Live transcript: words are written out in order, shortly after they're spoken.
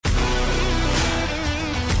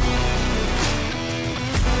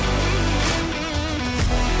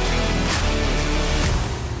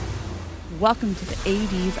welcome to the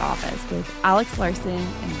AD's office with Alex Larson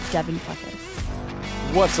and Devin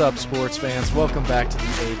Fleckus. What's up, sports fans? Welcome back to the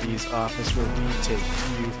AD's office, where we take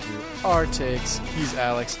you through our takes. He's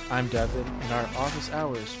Alex, I'm Devin, and our office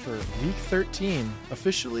hours for Week 13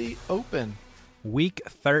 officially open. Week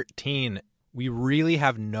 13, we really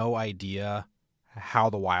have no idea how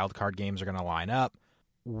the wild card games are going to line up.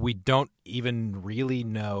 We don't even really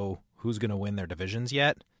know who's going to win their divisions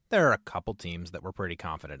yet. There are a couple teams that we're pretty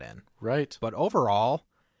confident in. Right. But overall,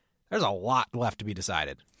 there's a lot left to be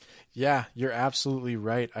decided. Yeah, you're absolutely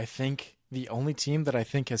right. I think the only team that I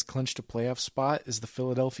think has clinched a playoff spot is the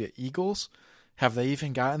Philadelphia Eagles. Have they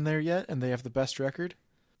even gotten there yet, and they have the best record?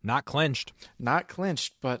 Not clinched. Not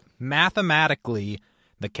clinched, but mathematically,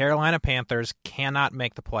 the Carolina Panthers cannot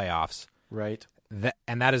make the playoffs. Right.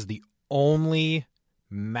 And that is the only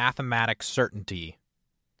mathematic certainty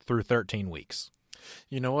through 13 weeks.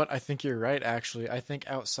 You know what? I think you're right, actually. I think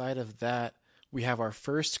outside of that, we have our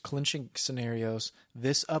first clinching scenarios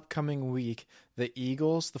this upcoming week. The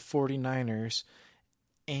Eagles, the 49ers,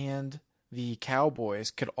 and the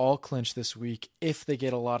Cowboys could all clinch this week if they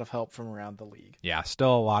get a lot of help from around the league. Yeah,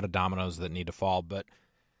 still a lot of dominoes that need to fall, but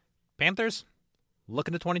Panthers,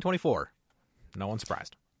 looking to 2024. No one's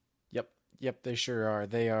surprised. Yep, they sure are.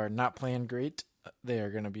 They are not playing great. They are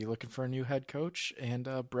going to be looking for a new head coach, and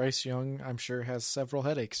Bryce Young, I'm sure, has several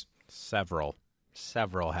headaches. Several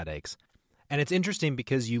headaches. And it's interesting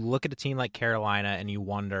because you look at a team like Carolina and you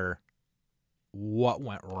wonder what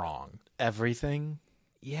went wrong. Everything?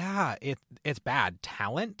 Yeah, it's bad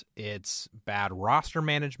talent. It's bad roster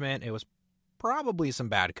management. It was probably some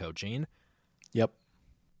bad coaching. Yep.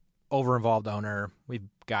 Over-involved owner. We've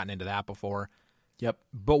gotten into that before. Yep.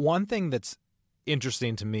 But one thing that's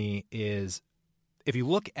interesting to me is if you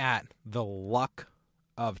look at the luck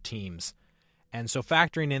of teams, and so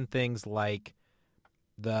factoring in things like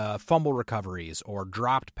the fumble recoveries or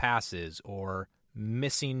dropped passes or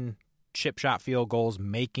missing chip shot field goals,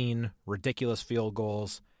 making ridiculous field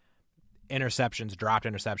goals, interceptions, dropped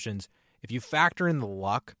interceptions. If you factor in the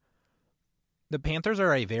luck, the Panthers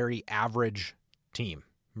are a very average team.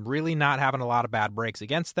 Really not having a lot of bad breaks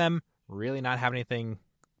against them, really not having anything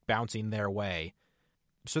bouncing their way.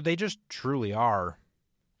 So they just truly are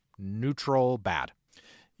neutral bad.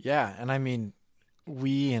 Yeah, and I mean,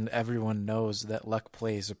 we and everyone knows that luck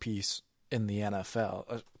plays a piece in the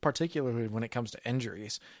NFL, particularly when it comes to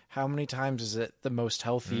injuries. How many times is it the most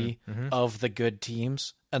healthy of the good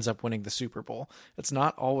teams ends up winning the Super Bowl? It's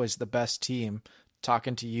not always the best team.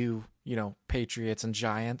 Talking to you, Patriots and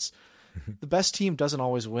Giants, the best team doesn't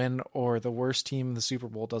always win, or the worst team in the Super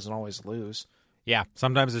Bowl doesn't always lose. Yeah,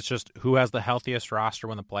 sometimes it's just who has the healthiest roster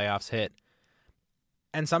when the playoffs hit.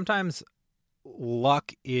 And sometimes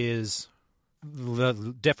luck is the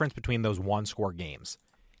difference between those one-score games.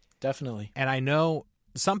 Definitely. And I know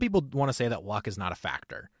some people want to say that luck is not a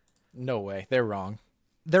factor. No way. They're wrong.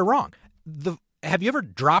 They're wrong. Have you ever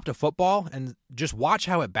dropped a football and just watch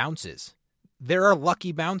how it bounces? There are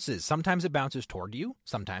lucky bounces. Sometimes it bounces toward you.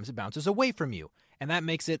 Sometimes it bounces away from you. And that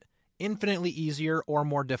makes it infinitely easier or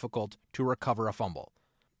more difficult to recover a fumble.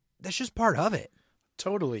 That's just part of it.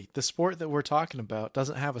 Totally. The sport that we're talking about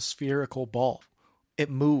doesn't have a spherical ball. It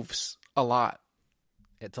moves a lot.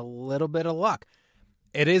 It's a little bit of luck.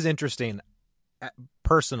 It is interesting.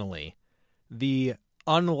 Personally, the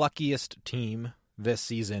unluckiest team this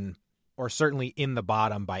season, or certainly in the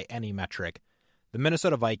bottom by any metric, the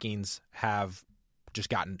Minnesota Vikings have just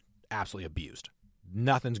gotten absolutely abused.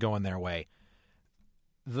 Nothing's going their way.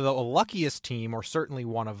 The luckiest team, or certainly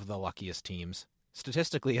one of the luckiest teams,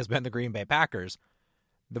 statistically has been the Green Bay Packers.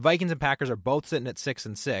 The Vikings and Packers are both sitting at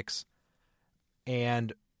 6-6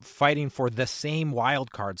 and fighting for the same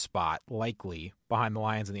wild card spot, likely, behind the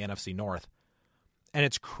Lions in the NFC North. And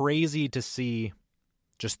it's crazy to see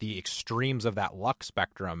just the extremes of that luck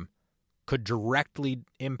spectrum could directly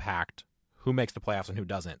impact who makes the playoffs and who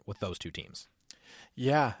doesn't with those two teams.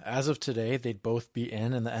 Yeah, as of today, they'd both be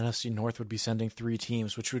in, and the NFC North would be sending 3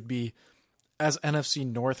 teams, which would be, as NFC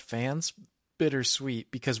North fans, bittersweet,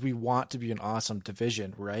 because we want to be an awesome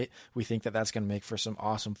division, right? We think that that's going to make for some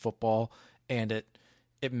awesome football, and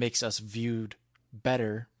it makes us viewed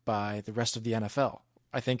better by the rest of the NFL.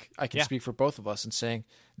 I think I can speak for both of us in saying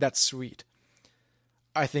that's sweet.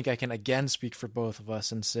 I think I can again speak for both of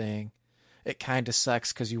us in saying it kind of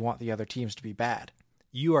sucks because you want the other teams to be bad.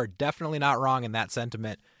 You are definitely not wrong in that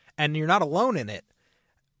sentiment, and you're not alone in it.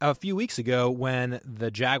 A few weeks ago when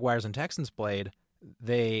the Jaguars and Texans played,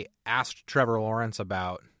 they asked Trevor Lawrence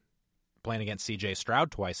about playing against C.J.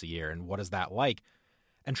 Stroud twice a year, and what is that like?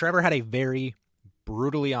 And Trevor had a very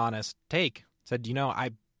brutally honest take. Said,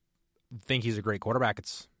 I think he's a great quarterback.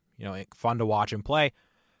 It's, fun to watch him play.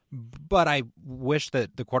 But I wish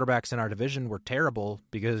that the quarterbacks in our division were terrible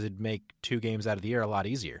because it'd make 2 games out of the year a lot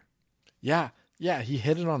easier. Yeah, he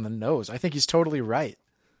hit it on the nose. I think he's totally right.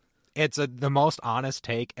 It's the most honest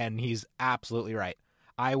take, and he's absolutely right.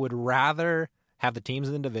 I would rather have the teams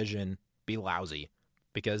in the division be lousy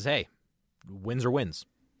because, hey, wins are wins.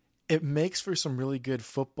 It makes for some really good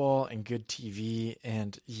football and good TV,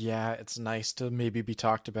 and yeah, it's nice to maybe be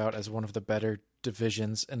talked about as one of the better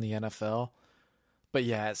divisions in the NFL. But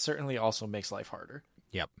yeah, it certainly also makes life harder.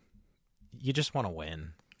 Yep. You just want to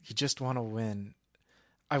win. You just want to win.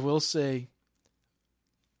 I will say,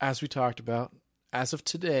 as we talked about, as of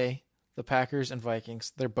today, the Packers and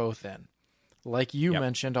Vikings, they're both in. Like you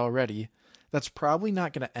mentioned already, that's probably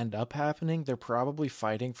not going to end up happening. They're probably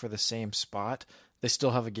fighting for the same spot. They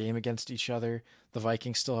still have a game against each other. The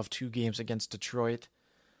Vikings still have 2 games against Detroit.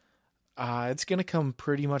 It's going to come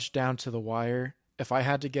pretty much down to the wire. If I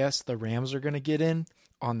had to guess, the Rams are going to get in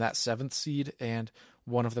on that 7th seed, and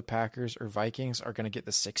one of the Packers or Vikings are going to get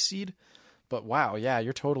the 6th seed. But wow, yeah,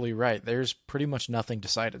 you're totally right. There's pretty much nothing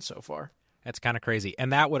decided so far. That's kind of crazy.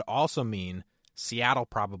 And that would also mean Seattle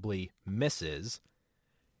probably misses,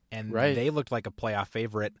 and they looked like a playoff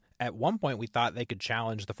favorite. At one point, we thought they could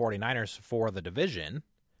challenge the 49ers for the division.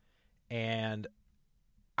 And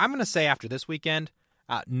I'm going to say after this weekend,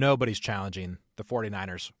 nobody's challenging the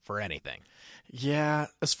 49ers for anything. Yeah,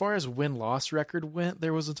 as far as win-loss record went,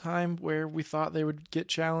 there was a time where we thought they would get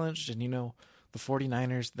challenged. And, the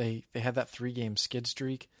 49ers, they had that 3-game skid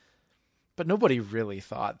streak. But nobody really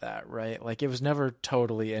thought that, right? Like, it was never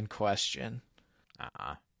totally in question.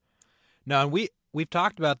 No, and we've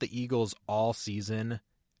talked about the Eagles all season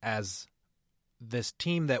as this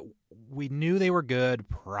team that we knew they were good,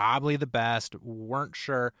 probably the best, weren't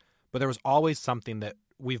sure, but there was always something that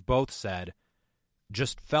we've both said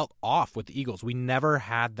just felt off with the Eagles. We never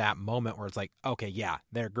had that moment where it's like, okay, yeah,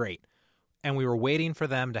 they're great. And we were waiting for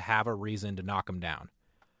them to have a reason to knock them down.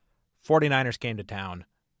 49ers came to town.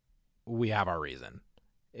 We have our reason.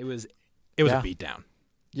 It was a beatdown.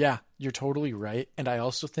 Yeah, you're totally right. And I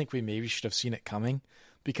also think we maybe should have seen it coming,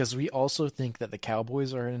 because we also think that the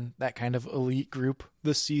Cowboys are in that kind of elite group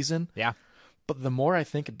this season. Yeah. But the more I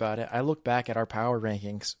think about it, I look back at our power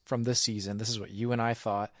rankings from this season. This is what you and I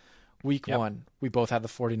thought. Week 1, we both had the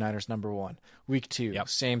 49ers number 1. Week 2,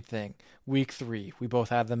 same thing. Week 3, we both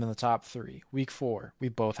had them in the top 3. Week 4, we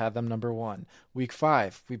both had them number 1. Week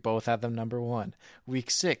 5, we both had them number 1. Week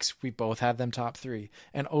 6, we both had them top 3.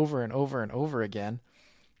 And over and over and over again.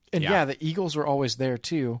 And yeah, the Eagles were always there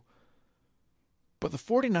too. But the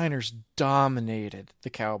 49ers dominated the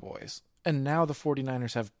Cowboys. And now the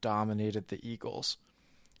 49ers have dominated the Eagles.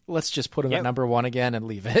 Let's just put them at number 1 again and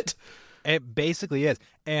leave it. It basically is.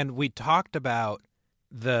 And we talked about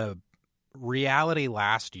the reality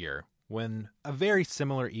last year when a very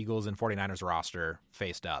similar Eagles and 49ers roster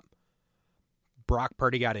faced up. Brock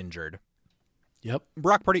Purdy got injured. Yep.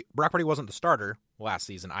 Brock Purdy wasn't the starter last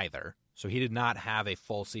season either, so he did not have a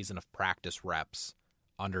full season of practice reps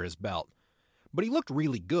under his belt. But he looked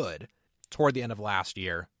really good toward the end of last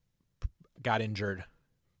year. Got injured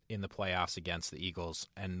in the playoffs against the Eagles,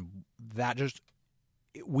 and that just,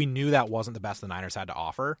 we knew that wasn't the best the Niners had to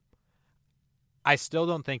offer. I still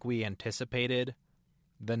don't think we anticipated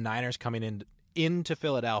the Niners coming into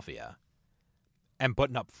Philadelphia and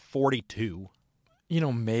putting up 42.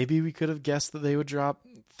 Maybe we could have guessed that they would drop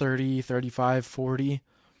 30, 35, 40.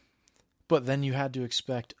 But then you had to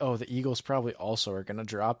expect, the Eagles probably also are going to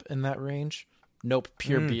drop in that range. Nope,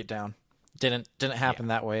 pure beatdown. Didn't happen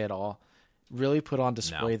that way at all. Really put on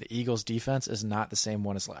display the Eagles' defense is not the same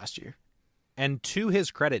one as last year. And to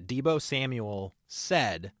his credit, Deebo Samuel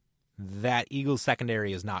said that Eagles'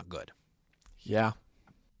 secondary is not good. Yeah.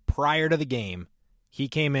 Prior to the game, he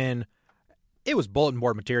came in, it was bulletin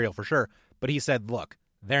board material for sure, but he said, look,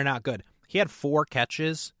 they're not good. He had 4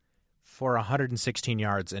 catches for 116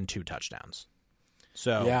 yards and 2 touchdowns.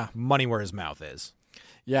 So money where his mouth is.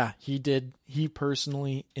 Yeah, he did. He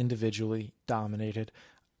personally, individually dominated.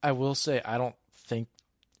 I will say, I don't think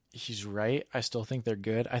he's right. I still think they're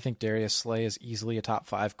good. I think Darius Slay is easily a top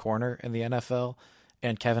 5 corner in the NFL.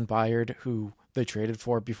 And Kevin Byard, who they traded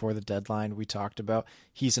for before the deadline we talked about,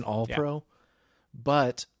 he's an all-pro. Yeah.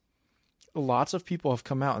 But lots of people have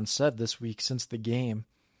come out and said this week since the game,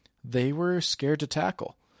 they were scared to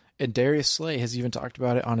tackle. And Darius Slay has even talked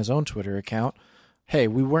about it on his own Twitter account. Hey,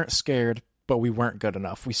 we weren't scared, but we weren't good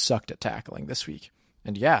enough. We sucked at tackling this week.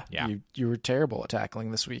 And you were terrible at tackling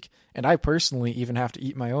this week. And I personally even have to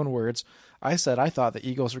eat my own words. I said I thought the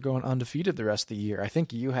Eagles were going undefeated the rest of the year. I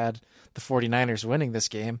think you had the 49ers winning this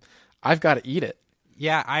game. I've got to eat it.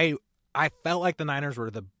 Yeah, I felt like the Niners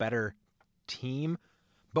were the better team,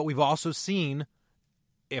 but we've also seen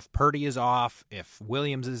if Purdy is off, if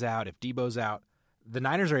Williams is out, if Debo's out, the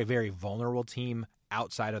Niners are a very vulnerable team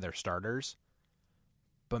outside of their starters.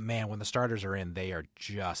 But man, when the starters are in, they are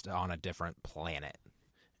just on a different planet.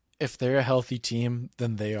 If they're a healthy team,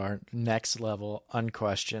 then they are next level,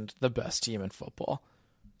 unquestioned, the best team in football.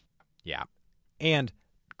 Yeah. And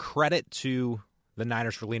credit to the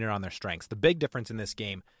Niners for leaning on their strengths. The big difference in this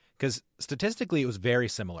game, because statistically it was very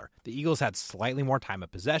similar. The Eagles had slightly more time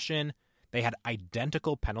of possession. They had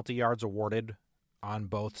identical penalty yards awarded on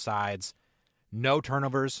both sides. No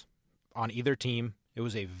turnovers on either team. It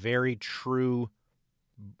was a very true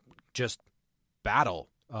just battle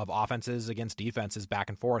of offenses against defenses back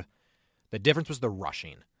and forth. The difference was the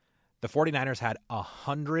rushing. The 49ers had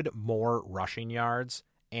 100 more rushing yards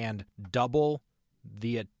and double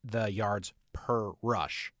the yards per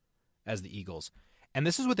rush as the Eagles. And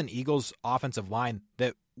this is with an Eagles offensive line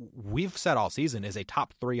that we've said all season is a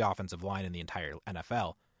top 3 offensive line in the entire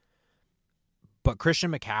NFL. But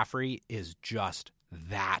Christian McCaffrey is just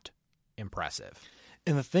that impressive.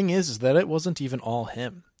 And the thing is that it wasn't even all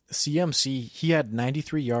him. CMC, he had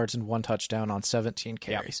 93 yards and 1 touchdown on 17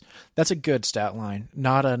 carries. Yep. That's a good stat line.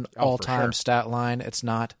 Not an all-time stat line. It's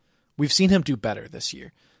not. We've seen him do better this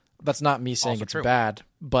year. That's not me saying it's bad,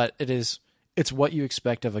 but it's what you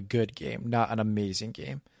expect of a good game, not an amazing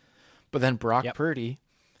game. But then Brock Purdy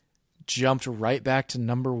jumped right back to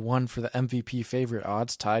number 1 for the MVP favorite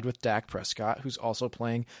odds, tied with Dak Prescott, who's also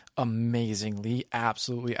playing amazingly,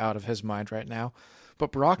 absolutely out of his mind right now.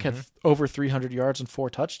 But Brock had over 300 yards and 4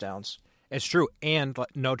 touchdowns. It's true. And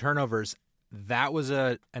no turnovers. That was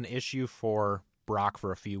an issue for Brock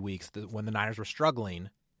for a few weeks. When the Niners were struggling,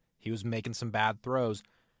 he was making some bad throws.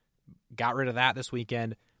 Got rid of that this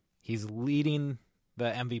weekend. He's leading the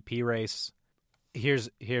MVP race. Here's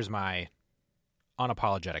my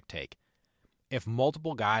unapologetic take. If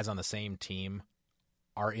multiple guys on the same team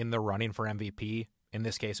are in the running for MVP, in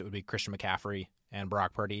this case it would be Christian McCaffrey and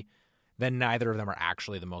Brock Purdy, then neither of them are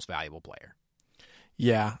actually the most valuable player.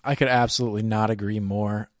 Yeah, I could absolutely not agree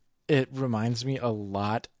more. It reminds me a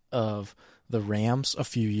lot of the Rams a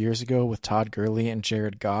few years ago with Todd Gurley and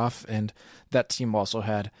Jared Goff, and that team also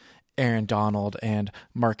had Aaron Donald, and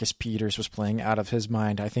Marcus Peters was playing out of his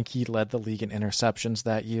mind. I think he led the league in interceptions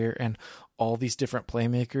that year, and all these different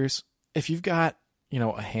playmakers. If you've got,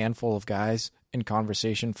 a handful of guys in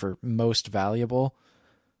conversation for most valuable,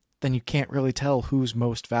 then you can't really tell who's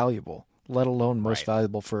most valuable, let alone most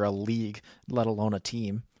valuable for a league, let alone a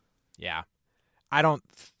team. Yeah. I don't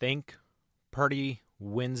think Purdy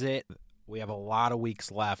wins it. We have a lot of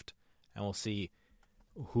weeks left, and we'll see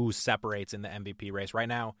who separates in the MVP race. Right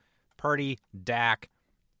now, Purdy, Dak,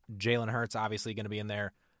 Jalen Hurts obviously going to be in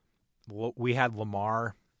there. We had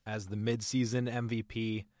Lamar as the midseason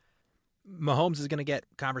MVP. Mahomes is going to get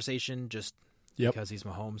conversation just because he's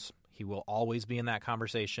Mahomes. He will always be in that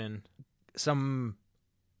conversation. Some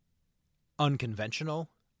unconventional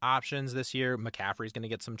options this year. McCaffrey's going to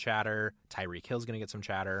get some chatter. Tyreek Hill's going to get some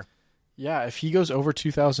chatter. Yeah, if he goes over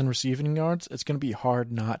 2,000 receiving yards, it's going to be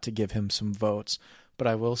hard not to give him some votes. But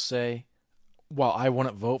I will say, while I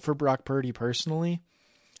wouldn't vote for Brock Purdy personally,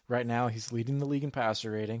 right now he's leading the league in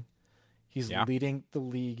passer rating. He's leading the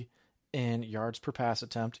league in yards per pass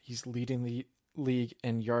attempt. He's leading the league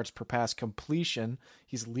in yards per pass completion.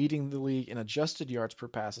 He's leading the league in adjusted yards per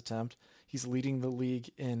pass attempt. He's leading the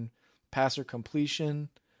league in passer completion,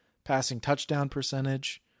 passing touchdown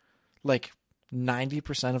percentage. Like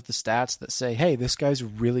 90% of the stats that say, hey, this guy's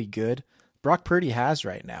really good, Brock Purdy has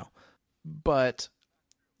right now. But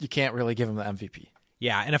you can't really give him the MVP.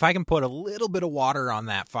 Yeah, and if I can put a little bit of water on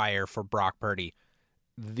that fire for Brock Purdy,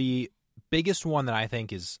 the biggest one that I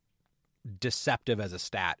think is deceptive as a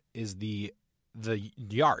stat is the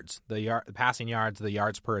yards, the passing yards, the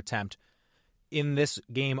yards per attempt. In this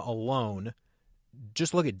game alone,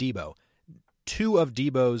 just look at Debo. 2 of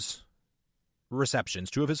Debo's receptions,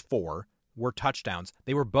 2 of his 4, were touchdowns.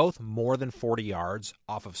 They were both more than 40 yards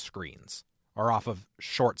off of screens or off of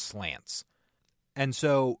short slants. And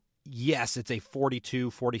so, yes, it's a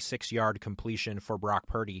 42, 46-yard completion for Brock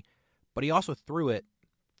Purdy, but he also threw it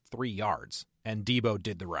 3 yards, and Debo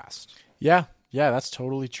did the rest. Yeah, that's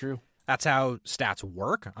totally true. That's how stats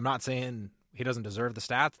work. I'm not saying he doesn't deserve the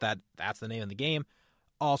stats. That's the name of the game.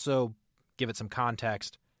 Also, give it some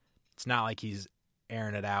context. It's not like he's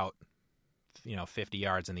airing it out, 50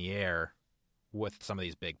 yards in the air with some of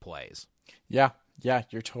these big plays. Yeah,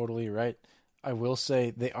 you're totally right. I will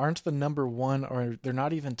say they aren't the number 1, or they're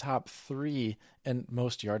not even top 3 in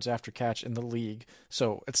most yards after catch in the league.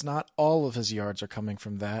 So it's not all of his yards are coming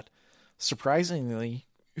from that. Surprisingly,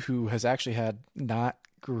 who has actually had not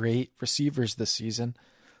great receivers this season.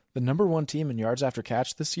 The number one team in yards after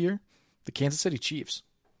catch this year, the Kansas City Chiefs.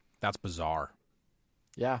 That's bizarre.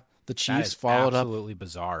 Yeah, the That Chiefs is followed up. absolutely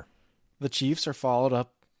bizarre. The Chiefs are followed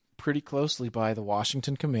up pretty closely by the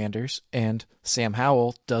Washington Commanders, and Sam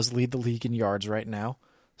Howell does lead the league in yards right now,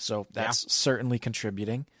 so that's certainly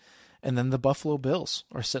contributing. And then the Buffalo Bills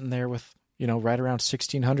are sitting there with, right around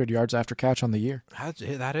 1,600 yards after catch on the year.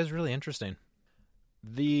 That is really interesting.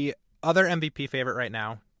 The other MVP favorite right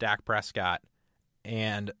now, Dak Prescott,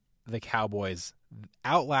 and the Cowboys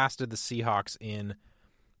outlasted the Seahawks in,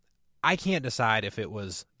 I can't decide if it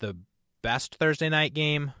was the best Thursday night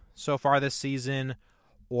game so far this season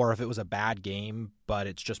or if it was a bad game, but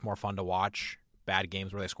it's just more fun to watch bad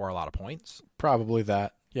games where they score a lot of points. Probably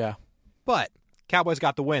that, yeah. But Cowboys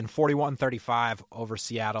got the win, 41-35 over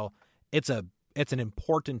Seattle. It's an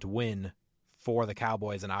important win for the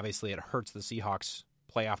Cowboys, and obviously it hurts the Seahawks'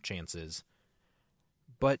 playoff chances.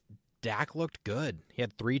 But Dak looked good. He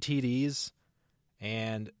had 3 TDs,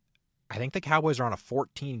 and I think the Cowboys are on a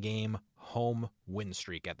 14-game home win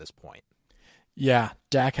streak at this point. Yeah,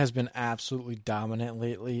 Dak has been absolutely dominant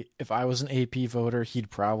lately. If I was an AP voter, he'd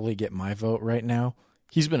probably get my vote right now.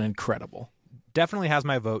 He's been incredible. Definitely has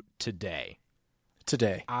my vote today.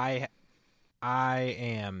 I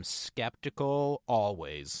am skeptical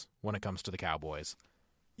always when it comes to the Cowboys.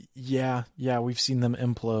 Yeah, we've seen them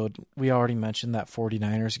implode. We already mentioned that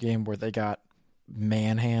 49ers game where they got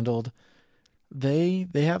manhandled. They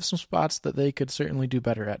have some spots that they could certainly do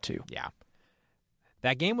better at too. Yeah.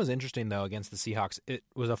 That game was interesting, though, against the Seahawks. It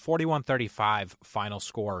was a 41-35 final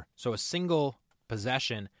score, so a single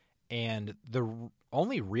possession, and the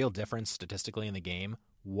only real difference statistically in the game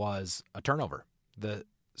was a turnover. The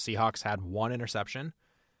Seahawks had 1 interception.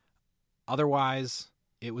 Otherwise,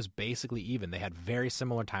 it was basically even. They had very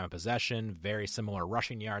similar time of possession, very similar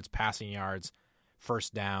rushing yards, passing yards,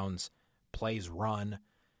 first downs, plays run.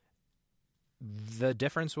 The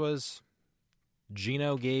difference was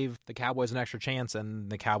Geno gave the Cowboys an extra chance, and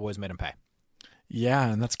the Cowboys made him pay.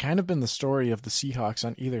 Yeah, and that's kind of been the story of the Seahawks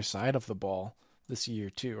on either side of the ball this year,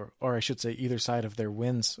 too. Or I should say either side of their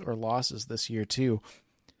wins or losses this year, too.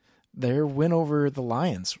 Their win over the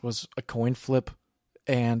Lions was a coin flip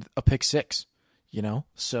and a pick six,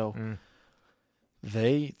 So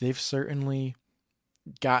they've certainly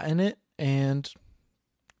gotten it and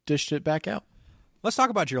dished it back out. Let's talk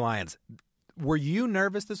about your Lions. Were you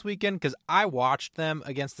nervous this weekend? Because I watched them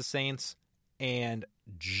against the Saints and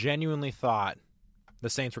genuinely thought the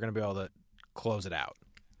Saints were going to be able to close it out.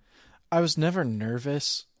 I was never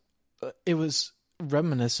nervous. It was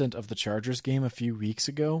reminiscent of the Chargers game a few weeks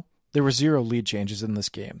ago. There were 0 lead changes in this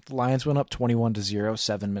game. The Lions went up 21-0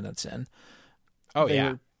 7 minutes in. They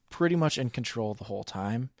were pretty much in control the whole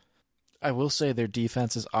time. I will say their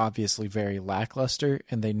defense is obviously very lackluster,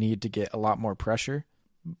 and they need to get a lot more pressure.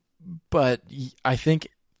 But I think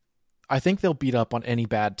they'll beat up on any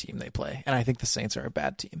bad team they play, and I think the Saints are a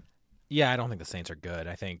bad team. Yeah, I don't think the Saints are good.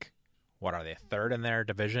 I think, what are they, 3rd in their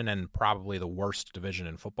division and probably the worst division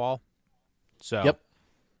in football? So yep.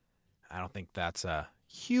 I don't think that's a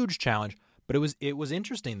huge challenge, but it was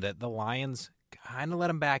interesting that the Lions kind of let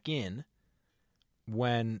them back in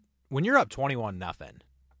when you're up 21-0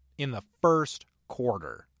 in the first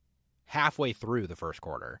quarter, halfway through the first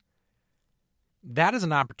quarter. That is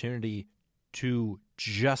an opportunity to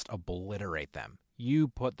just obliterate them. You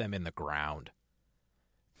put them in the ground.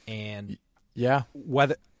 And yeah,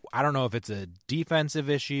 whether I don't know if it's a defensive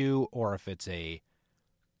issue or if it's a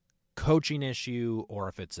coaching issue or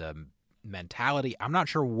if it's a mentality. I'm not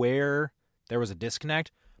sure where there was a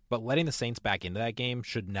disconnect, but letting the Saints back into that game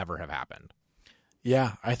should never have happened.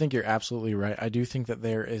 Yeah, I think you're absolutely right. I do think that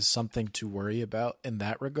there is something to worry about in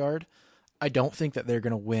that regard. I don't think that they're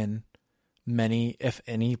going to win many, if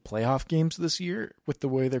any, playoff games this year with the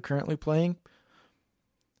way they're currently playing.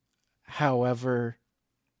 However,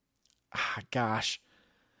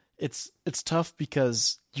 it's tough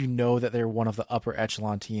because that they're one of the upper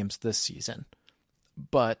echelon teams this season.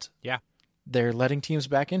 But yeah, they're letting teams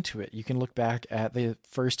back into it. You can look back at the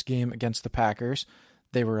first game against the Packers.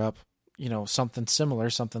 They were up, something similar,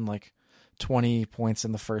 something like 20 points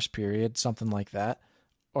in the first period, something like that,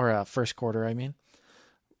 or first quarter, I mean.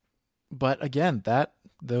 But again,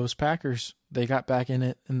 those Packers, they got back in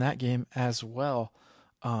it in that game as well.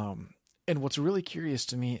 And what's really curious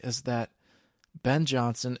to me is that Ben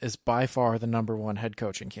Johnson is by far the number 1 head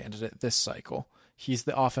coaching candidate this cycle. He's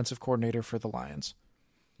the offensive coordinator for the Lions.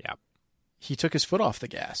 Yeah. He took his foot off the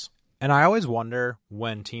gas. And I always wonder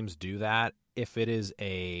when teams do that, if it is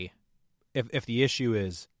if the issue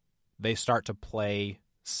is they start to play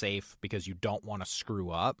safe because you don't want to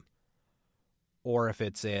screw up, or if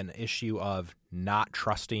it's an issue of not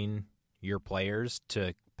trusting your players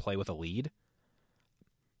to play with a lead,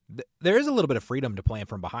 there is a little bit of freedom to playing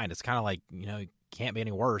from behind. It's kind of like, it can't be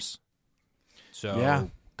any worse. So Yeah.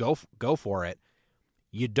 go for it.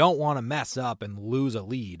 You don't want to mess up and lose a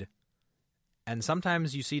lead. And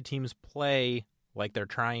sometimes you see teams play like they're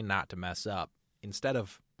trying not to mess up instead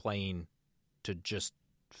of playing to just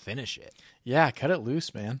finish it. Yeah, cut it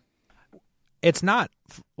loose, man. It's not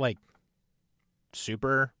like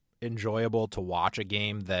super enjoyable to watch a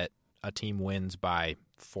game that a team wins by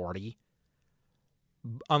 40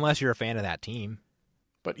 unless you're a fan of that team.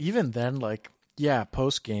 But even then,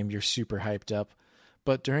 post game, you're super hyped up.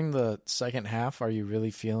 But during the second half, are you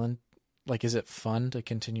really feeling is it fun to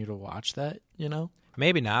continue to watch that,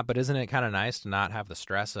 Maybe not, but isn't it kind of nice to not have the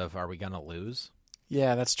stress of, are we going to lose?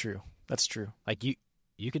 Yeah, that's true. That's true. Like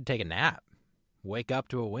you could take a nap, wake up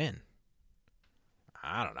to a win.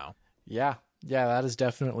 I don't know. Yeah, that is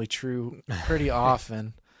definitely true pretty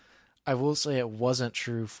often. I will say it wasn't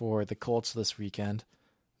true for the Colts this weekend.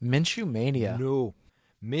 Minshew Mania. No.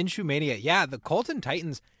 Minshew Mania. Yeah, the Colts and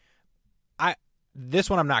Titans. This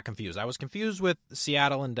one I'm not confused. I was confused with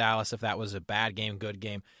Seattle and Dallas if that was a bad game, good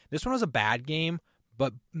game. This one was a bad game,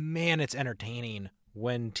 but man, it's entertaining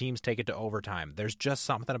when teams take it to overtime. There's just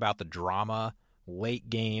something about the drama, late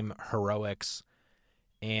game heroics,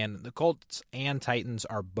 and the Colts and Titans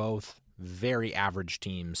are both very average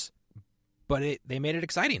teams, but they made it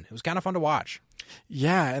exciting. It was kind of fun to watch.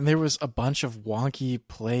 Yeah, and there was a bunch of wonky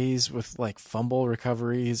plays with fumble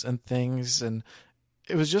recoveries and things, and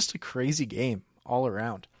it was just a crazy game all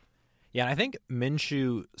around. Yeah, and I think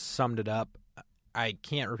Minshew summed it up. I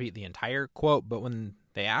can't repeat the entire quote, but when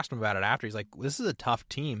they asked him about it after, he's like, this is a tough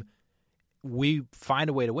team. We find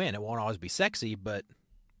a way to win. It won't always be sexy, but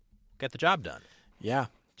get the job done. Yeah,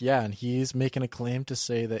 and he's making a claim to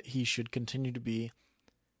say that he should continue to be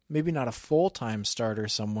maybe not a full-time starter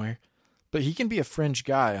somewhere, but he can be a fringe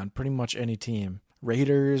guy on pretty much any team.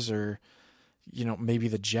 Raiders or, maybe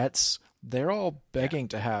the Jets. They're all begging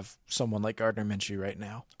to have someone like Gardner Minshew right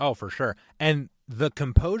now. Oh, for sure. And the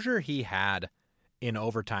composure he had in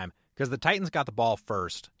overtime, because the Titans got the ball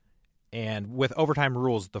first, and with overtime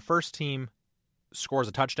rules, the first team scores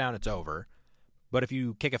a touchdown, it's over. But if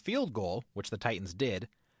you kick a field goal, which the Titans did,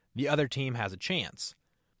 the other team has a chance.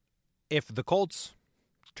 If the Colts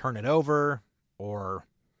turn it over or,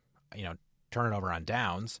 turn it over on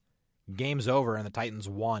downs, game's over and the Titans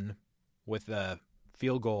won with the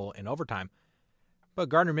field goal in overtime. But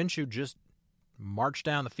Gardner Minshew just marched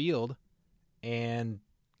down the field and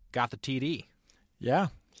got the TD. Yeah,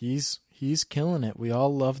 he's killing it. We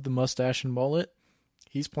all love the mustache and mullet.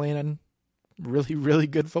 He's playing really, really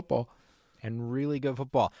good football. And really good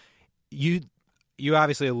football. You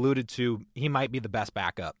obviously alluded to he might be the best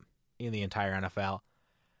backup in the entire NFL.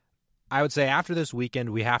 I would say after this weekend,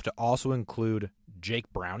 we have to also include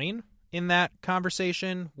Jake Browning in that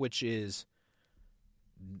conversation, which is,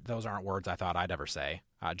 those aren't words I thought I'd ever say.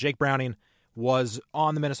 Jake Browning was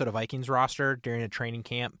on the Minnesota Vikings roster during a training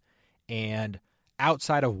camp, and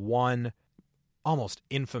outside of one almost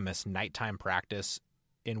infamous nighttime practice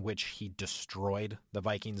in which he destroyed the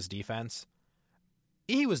Vikings defense,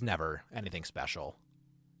 he was never anything special.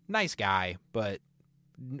 Nice guy, but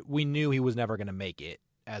we knew he was never going to make it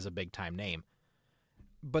as a big-time name.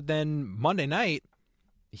 But then Monday night,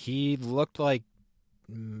 he looked like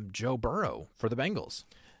Joe Burrow for the Bengals.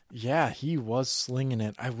 Yeah, he was slinging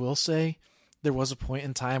it. I will say there was a point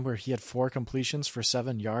in time where he had 4 completions for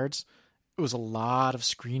 7 yards. It was a lot of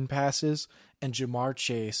screen passes, and Jamar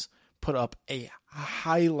Chase put up a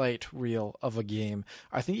highlight reel of a game.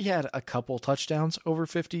 I think he had a couple touchdowns over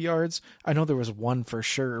 50 yards. I know there was one for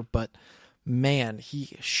sure, but man,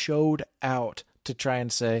 he showed out to try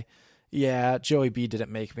and say, yeah, Joey B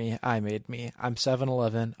didn't make me. I made me. I'm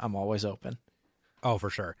 7'11". I'm always open. Oh, for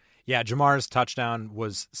sure. Yeah, Jamar's touchdown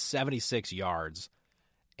was 76 yards,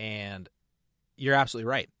 and you're absolutely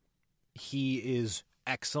right. He is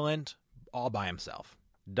excellent all by himself.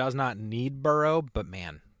 Does not need Burrow, but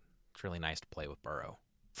man, it's really nice to play with Burrow.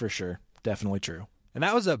 For sure. Definitely true. And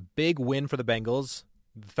that was a big win for the Bengals,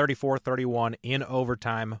 34-31 in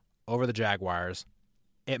overtime over the Jaguars.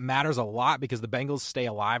 It matters a lot because the Bengals stay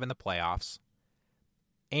alive in the playoffs,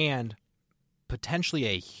 and potentially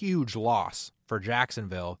a huge loss for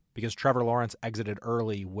Jacksonville because Trevor Lawrence exited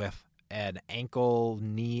early with an ankle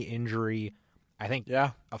knee injury. I think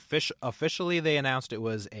officially they announced it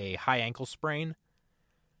was a high ankle sprain.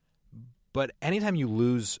 But anytime you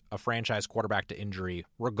lose a franchise quarterback to injury,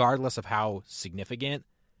 regardless of how significant,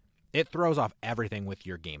 it throws off everything with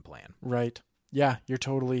your game plan. Right. Yeah, you're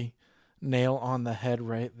totally nail on the head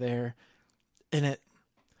right there. And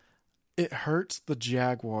it hurts the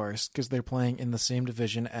Jaguars because they're playing in the same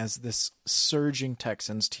division as this surging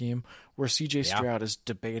Texans team where CJ Stroud is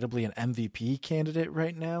debatably an MVP candidate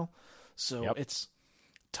right now. So it's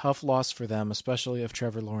tough loss for them, especially if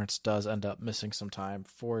Trevor Lawrence does end up missing some time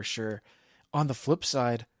for sure. On the flip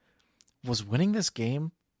side, was winning this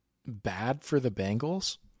game bad for the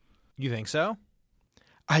Bengals? You think so?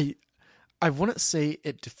 I wouldn't say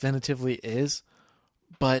it definitively is,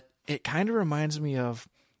 but it kind of reminds me of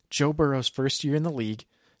Joe Burrow's first year in the league,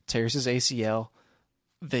 tears his ACL.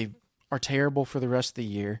 They are terrible for the rest of the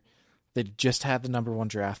year. They just had the number 1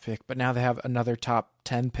 draft pick, but now they have another top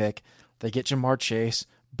 10 pick. They get Jamar Chase,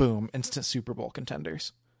 boom, instant Super Bowl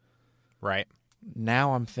contenders. Right.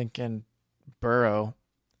 Now I'm thinking Burrow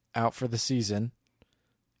out for the season.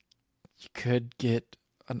 You could get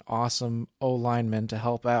an awesome O-lineman to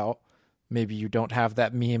help out. Maybe you don't have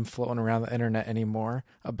that meme floating around the internet anymore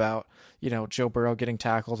about, Joe Burrow getting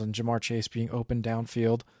tackled and Jamar Chase being open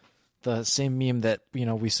downfield. The same meme that,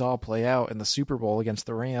 we saw play out in the Super Bowl against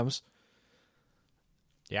the Rams.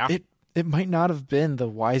 Yeah. It might not have been the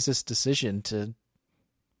wisest decision to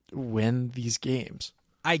win these games.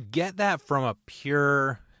 I get that from a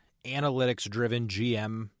pure analytics-driven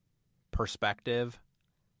GM perspective.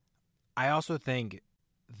 I also think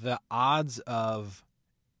the odds of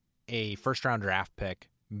a first-round draft pick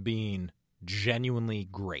being genuinely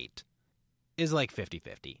great is like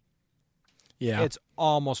 50-50. Yeah. It's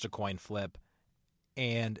almost a coin flip,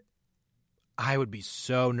 and I would be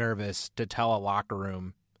so nervous to tell a locker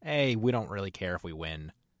room, hey, we don't really care if we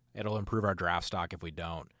win. It'll improve our draft stock if we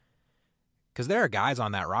don't. Because there are guys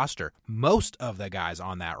on that roster. Most of the guys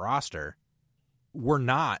on that roster were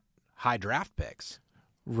not high draft picks.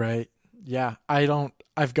 Right. Yeah.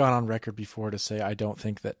 I've gone on record before to say I don't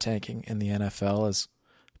think that tanking in the NFL is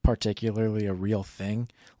particularly a real thing.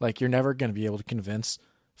 Like, you're never going to be able to convince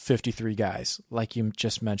 53 guys, like you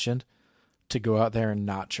just mentioned, to go out there and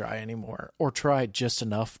not try anymore or try just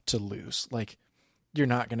enough to lose. Like, you're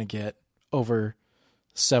not going to get over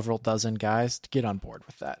several dozen guys to get on board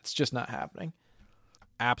with that. It's just not happening.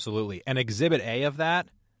 Absolutely. And Exhibit A of that,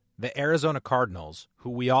 the Arizona Cardinals, who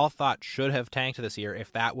we all thought should have tanked this year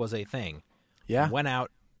if that was a thing, went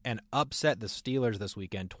out and upset the Steelers this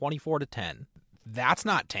weekend 24-10. That's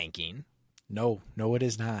not tanking. No, it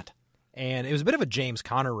is not. And it was a bit of a James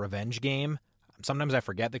Conner revenge game. Sometimes I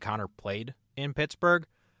forget that Conner played in Pittsburgh,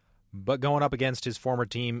 but going up against his former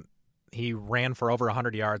team, he ran for over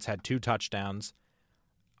 100 yards, had 2 touchdowns.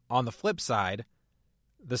 On the flip side,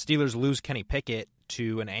 the Steelers lose Kenny Pickett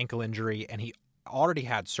to an ankle injury, and he already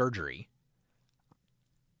had surgery.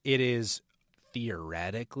 It is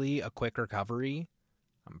theoretically a quick recovery.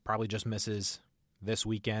 Probably just misses this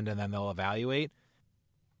weekend, and then they'll evaluate.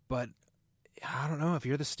 But I don't know. If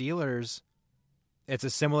you're the Steelers, it's a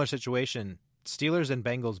similar situation. Steelers and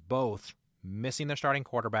Bengals both missing their starting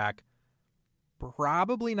quarterback.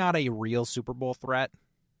 Probably not a real Super Bowl threat,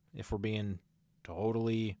 if we're being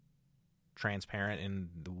totally transparent in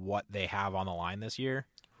what they have on the line this year.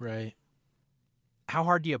 Right. How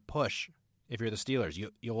hard do you push if you're the Steelers?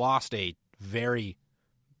 You lost a very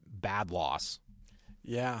bad loss.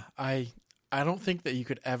 Yeah, I don't think that you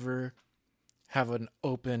could ever have an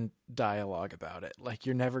open dialogue about it. Like,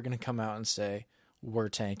 you're never going to come out and say, we're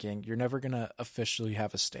tanking. You're never going to officially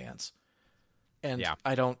have a stance. And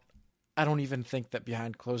I don't even think that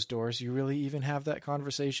behind closed doors you really even have that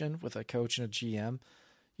conversation with a coach and a GM.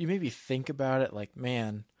 You maybe think about it like,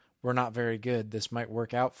 man, we're not very good. This might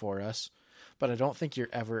work out for us. But I don't think you're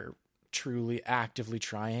ever truly actively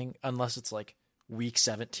trying unless it's like week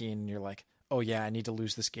 17 and you're like, oh yeah, I need to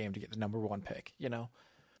lose this game to get the number 1 pick,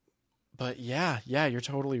 But yeah, you're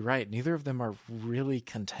totally right. Neither of them are really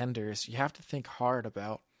contenders. You have to think hard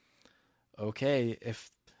about, okay,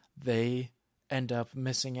 if they end up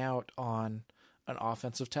missing out on an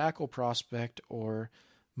offensive tackle prospect or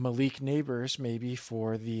Malik Neighbors maybe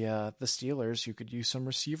for the Steelers who could use some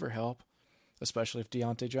receiver help, especially if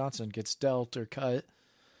Deontay Johnson gets dealt or cut,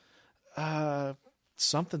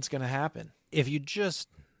 something's going to happen. If you just,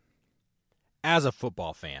 as a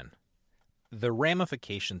football fan, the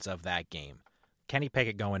ramifications of that game, Kenny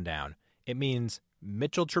Pickett going down, it means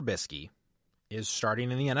Mitchell Trubisky is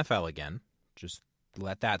starting in the NFL again. Just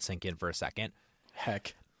let that sink in for a second.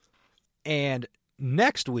 Heck. And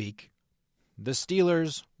next week, the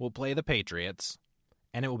Steelers will play the Patriots,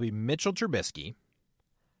 and it will be Mitchell Trubisky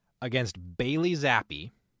against Bailey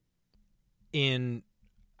Zappi in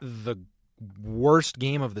the worst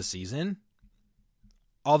game of the season.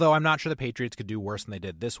 Although I'm not sure the Patriots could do worse than they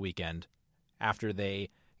did this weekend after they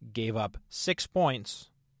gave up 6 points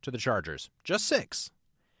to the Chargers, just 6,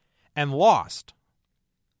 and lost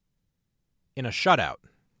in a shutout.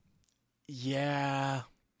 Yeah,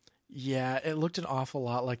 it looked an awful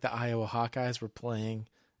lot like the Iowa Hawkeyes were playing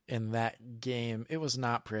in that game. It was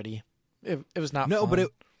not pretty. It was not fun.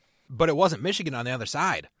 But it wasn't Michigan on the other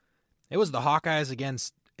side. It was the Hawkeyes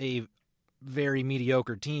against a very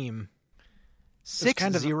mediocre team. 6-0.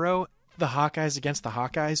 Kind of the Hawkeyes against the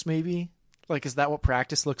Hawkeyes, maybe? Like, is that what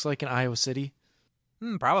practice looks like in Iowa City?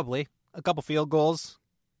 Probably. A couple field goals.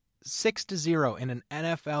 6-0 in an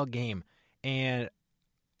NFL game. And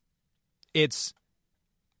it's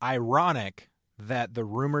ironic that the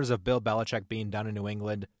rumors of Bill Belichick being done in New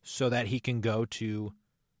England so that he can go to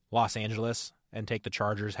Los Angeles and take the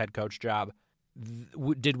Chargers head coach job.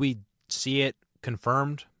 Did we see it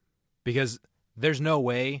confirmed? Because there's no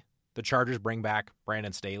way the Chargers bring back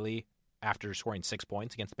Brandon Staley after scoring 6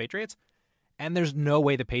 points against the Patriots. And there's no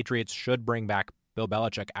way the Patriots should bring back Bill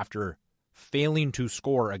Belichick after failing to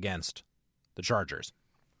score against the Chargers.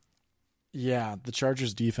 Yeah, the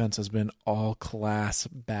Chargers defense has been all class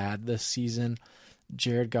bad this season.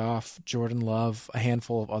 Jared Goff, Jordan Love, a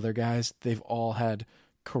handful of other guys, they've all had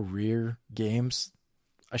career games,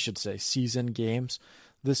 I should say season games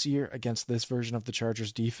this year against this version of the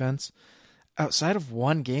Chargers defense. Outside of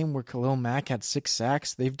one game where Khalil Mack had 6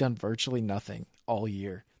 sacks, they've done virtually nothing all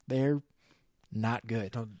year. They're not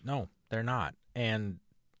good. No, they're not. And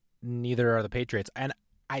neither are the Patriots. And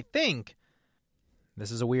I think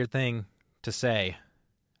this is a weird thing to say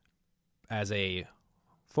as a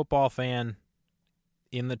football fan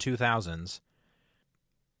in the 2000s.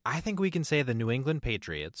 I think we can say the New England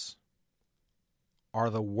Patriots are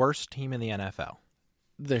the worst team in the NFL.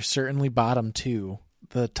 They're certainly bottom 2.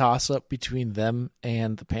 The toss-up between them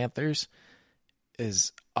and the Panthers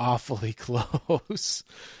is awfully close.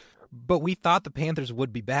 But we thought the Panthers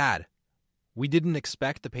would be bad. We didn't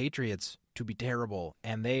expect the Patriots to be terrible,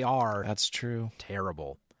 and they are. That's true.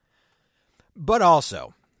 Terrible. But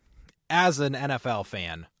also, as an NFL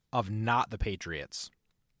fan of not the Patriots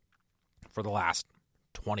for the last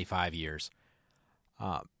 25 years,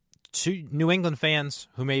 to New England fans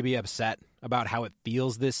who may be upset about how it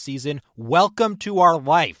feels this season, welcome to our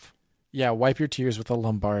life. Yeah, wipe your tears with a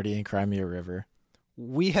Lombardi and cry me a river.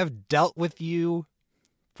 We have dealt with you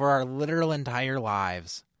for our literal entire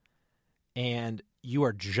lives, and you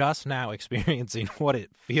are just now experiencing what it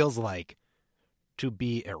feels like to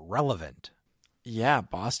be irrelevant. Yeah,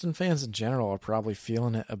 Boston fans in general are probably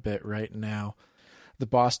feeling it a bit right now. The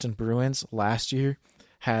Boston Bruins last year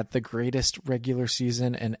had the greatest regular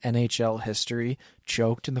season in NHL history,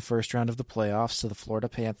 choked in the first round of the playoffs to the Florida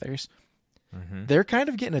Panthers. Mm-hmm. They're kind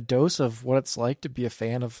of getting a dose of what it's like to be a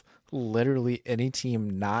fan of literally any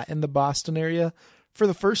team not in the Boston area for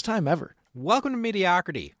the first time ever. Welcome to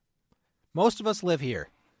Mediocrity. Most of us live here.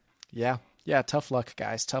 Yeah, tough luck,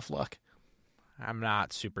 guys, tough luck. I'm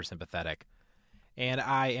not super sympathetic. And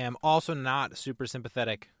I am also not super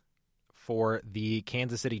sympathetic for the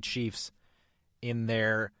Kansas City Chiefs in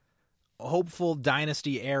their hopeful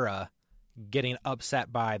dynasty era getting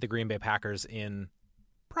upset by the Green Bay Packers in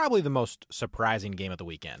probably the most surprising game of the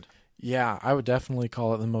weekend. Yeah, I would definitely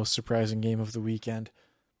call it the most surprising game of the weekend.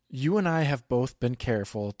 You and I have both been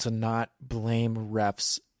careful to not blame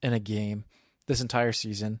refs in a game this entire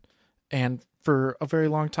season and for a very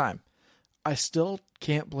long time. I still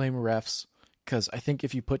can't blame refs because I think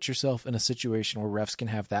if you put yourself in a situation where refs can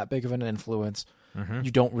have that big of an influence, you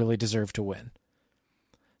don't really deserve to win.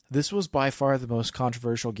 This was by far the most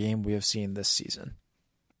controversial game we have seen this season.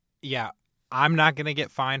 Yeah, I'm not going to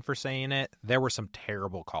get fined for saying it. There were some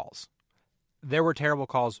terrible calls. There were terrible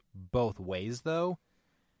calls both ways, though,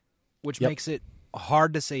 which makes it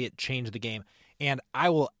hard to say it changed the game. And I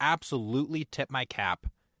will absolutely tip my cap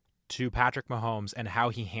to Patrick Mahomes and how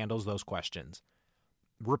he handles those questions.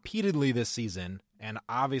 Repeatedly this season, and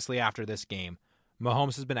obviously after this game,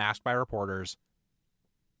 Mahomes has been asked by reporters,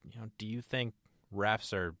 do you think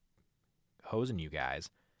refs are hosing you guys?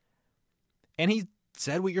 And he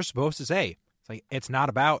said what you're supposed to say. It's like, it's not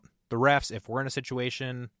about the refs. If we're in a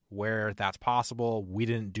situation where that's possible, we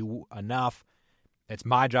didn't do enough. It's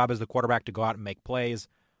my job as the quarterback to go out and make plays.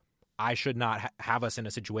 I should not have us in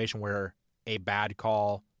a situation where a bad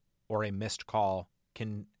call or a missed call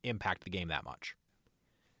can impact the game that much.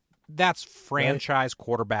 That's franchise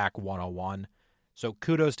quarterback 101. So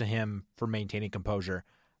kudos to him for maintaining composure.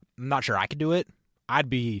 I'm not sure I could do it. I'd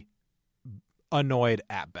be annoyed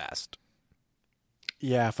at best.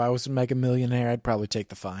 Yeah, if I was a mega millionaire, I'd probably take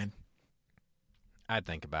the fine. I'd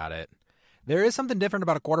think about it. There is something different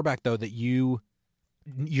about a quarterback, though, that you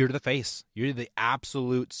you're the face. You're the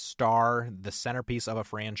absolute star, the centerpiece of a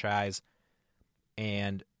franchise.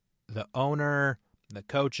 And the owner, the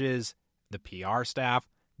coaches, the PR staff,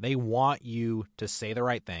 they want you to say the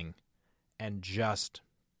right thing and just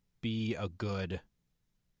be a good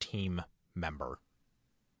team member.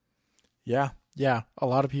 Yeah, a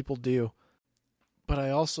lot of people do. But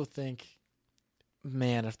I also think,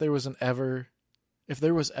 man, if there was ever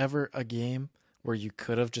a game where you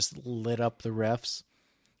could have just lit up the refs,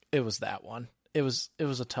 it was that one. It was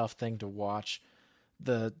a tough thing to watch.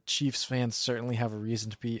 The Chiefs fans certainly have a reason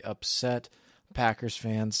to be upset. Packers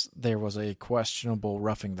fans, there was a questionable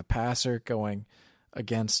roughing the passer going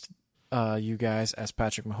against you guys as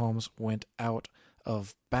Patrick Mahomes went out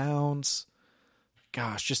of bounds.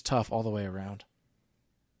 Gosh, just tough all the way around.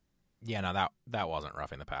 Yeah, no, that wasn't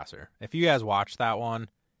roughing the passer. If you guys watched that one,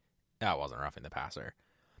 that wasn't roughing the passer.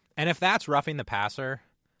 And if that's roughing the passer,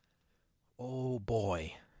 oh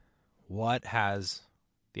boy, what has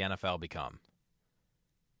the NFL become?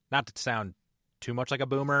 Not to sound too much like a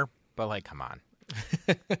boomer, but like, come on.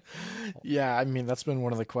 Yeah, I mean, that's been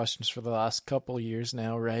one of the questions for the last couple years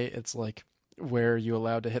now, right? It's like, where are you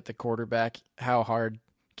allowed to hit the quarterback? How hard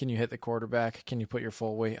can you hit the quarterback? Can you put your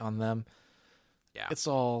full weight on them? Yeah. It's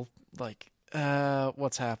all like,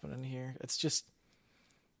 what's happening here? It's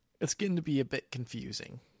getting to be a bit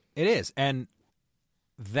confusing. It is. And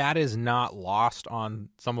that is not lost on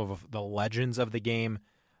some of the legends of the game.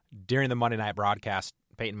 During the Monday night broadcast,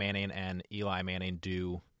 Peyton Manning and Eli Manning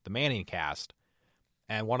do the Manning cast.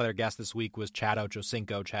 And one of their guests this week was Chad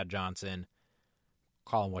Ochocinco, Chad Johnson.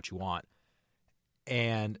 Call him what you want.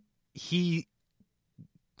 And he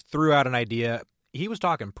threw out an idea. He was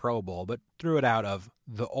talking Pro Bowl, but threw it out of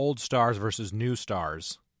the old stars versus new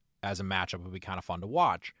stars as a matchup would be kind of fun to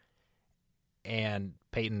watch. And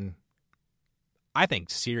Peyton, I think,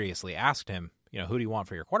 seriously asked him, who do you want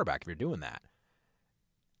for your quarterback if you're doing that?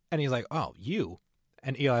 And he's like, oh, you.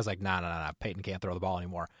 And Eli's like, no, Peyton can't throw the ball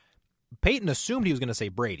anymore. Peyton assumed he was going to say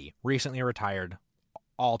Brady, recently retired,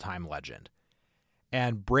 all-time legend.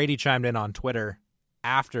 And Brady chimed in on Twitter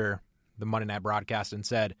after the Monday night broadcast and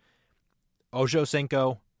said,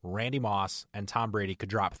 Ochocinco, Randy Moss, and Tom Brady could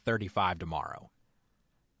drop 35 tomorrow.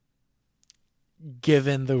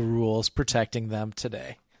 Given the rules protecting them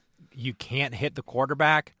today. You can't hit the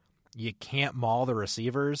quarterback. You can't maul the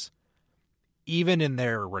receivers. Even in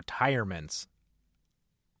their retirements,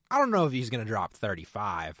 I don't know if he's going to drop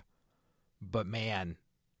 35. But, man,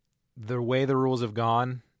 the way the rules have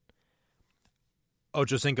gone,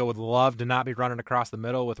 Ochocinco would love to not be running across the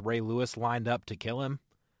middle with Ray Lewis lined up to kill him.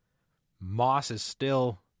 Moss is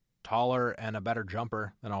still taller and a better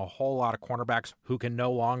jumper than a whole lot of cornerbacks who can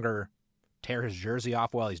no longer tear his jersey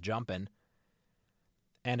off while he's jumping.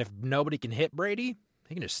 And if nobody can hit Brady,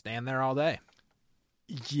 he can just stand there all day.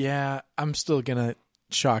 Yeah, I'm still going to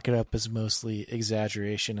chalk it up as mostly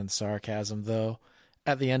exaggeration and sarcasm, though.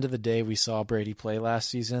 At the end of the day, we saw Brady play last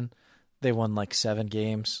season. They won like 7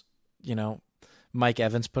 games. Mike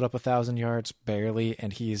Evans put up 1,000 yards, barely,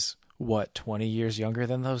 and he's, 20 years younger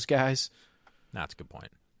than those guys? That's a good point.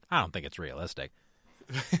 I don't think it's realistic.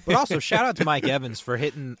 But also, shout out to Mike Evans for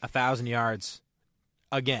hitting 1,000 yards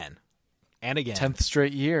again and again. 10th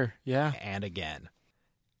straight year, yeah. And again.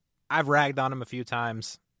 I've ragged on him a few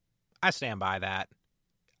times. I stand by that.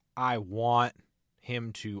 I want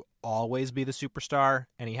him to always be the superstar,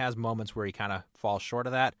 and he has moments where he kind of falls short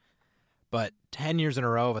of that. But 10 years in a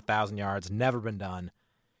row of 1,000 yards, never been done.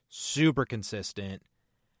 Super consistent.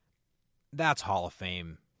 That's Hall of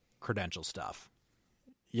Fame credential stuff.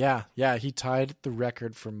 Yeah, he tied the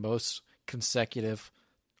record for most consecutive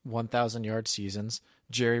 1,000-yard seasons.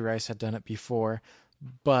 Jerry Rice had done it before,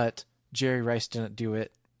 but Jerry Rice didn't do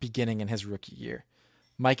it beginning in his rookie year.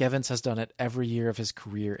 Mike Evans has done it every year of his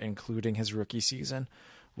career, including his rookie season,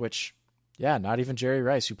 which, yeah, not even Jerry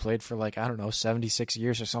Rice, who played for 76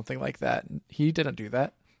 years or something like that. He didn't do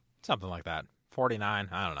that. Something like that. 49,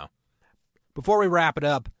 I don't know. Before we wrap it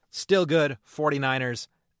up, still good, 49ers.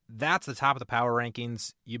 That's the top of the power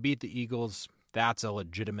rankings. You beat the Eagles. That's a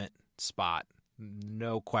legitimate spot.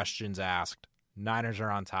 No questions asked. Niners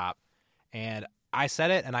are on top. And I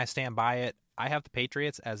said it, and I stand by it. I have the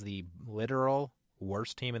Patriots as the literal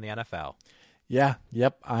worst team in the NFL. Yeah,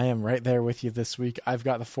 yep, I am right there with you this week. I've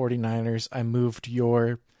got the 49ers. I moved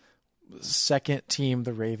your second team,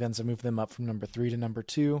 the Ravens. I moved them up from number 3 to number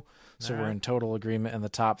 2. So we're in total agreement in the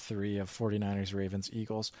top 3 of 49ers, Ravens,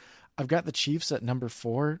 Eagles. I've got the Chiefs at number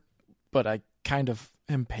 4, but I kind of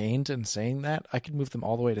am pained in saying that. I could move them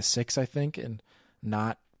all the way to 6, I think, and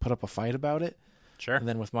not put up a fight about it. Sure. And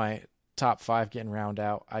then with my top 5 getting round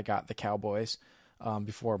out, I got the Cowboys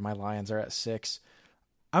before my Lions are at 6.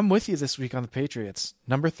 I'm with you this week on the Patriots.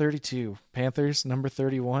 Number 32, Panthers, number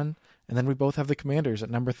 31, and then we both have the Commanders at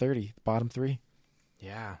number 30, bottom three.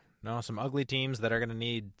 Yeah, no, some ugly teams that are going to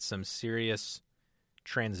need some serious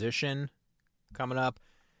transition coming up.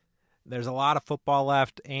 There's a lot of football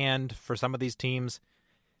left, and for some of these teams,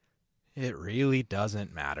 it really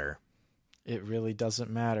doesn't matter. It really doesn't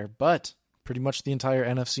matter, but pretty much the entire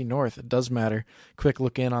NFC North, it does matter. Quick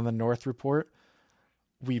look in on the North report.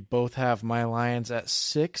 We both have my Lions at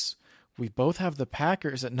 6. We both have the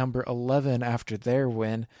Packers at number 11 after their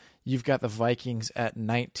win. You've got the Vikings at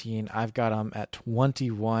 19. I've got them at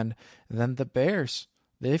 21. And then the Bears,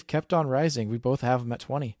 they've kept on rising. We both have them at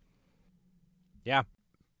 20. Yeah,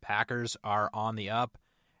 Packers are on the up,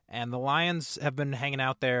 and the Lions have been hanging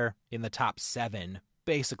out there in the top 7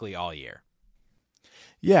 basically all year.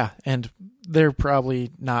 Yeah, and they're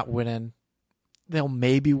probably not winning. They'll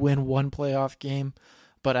maybe win one playoff game.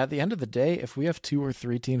 But at the end of the day, if we have 2 or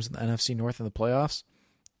 3 teams in the NFC North in the playoffs,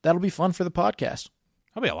 that'll be fun for the podcast.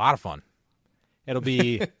 That'll be a lot of fun. It'll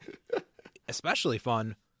be especially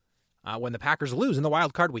fun when the Packers lose in the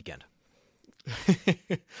wild card weekend.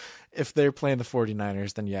 If they're playing the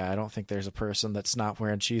 49ers, then yeah, I don't think there's a person that's not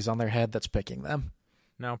wearing cheese on their head that's picking them.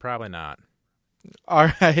 No, probably not.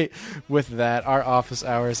 All right, with that, our office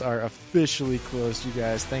hours are officially closed, you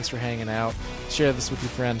guys. Thanks for hanging out. Share this with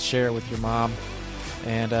your friends. Share it with your mom.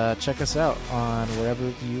 And check us out on wherever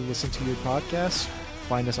you listen to your podcasts.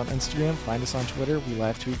 Find us on Instagram. Find us on Twitter. We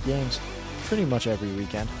live tweet games pretty much every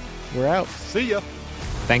weekend. We're out. See ya.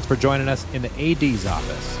 Thanks for joining us in the AD's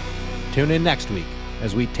office. Tune in next week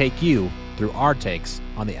as we take you through our takes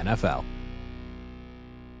on the NFL.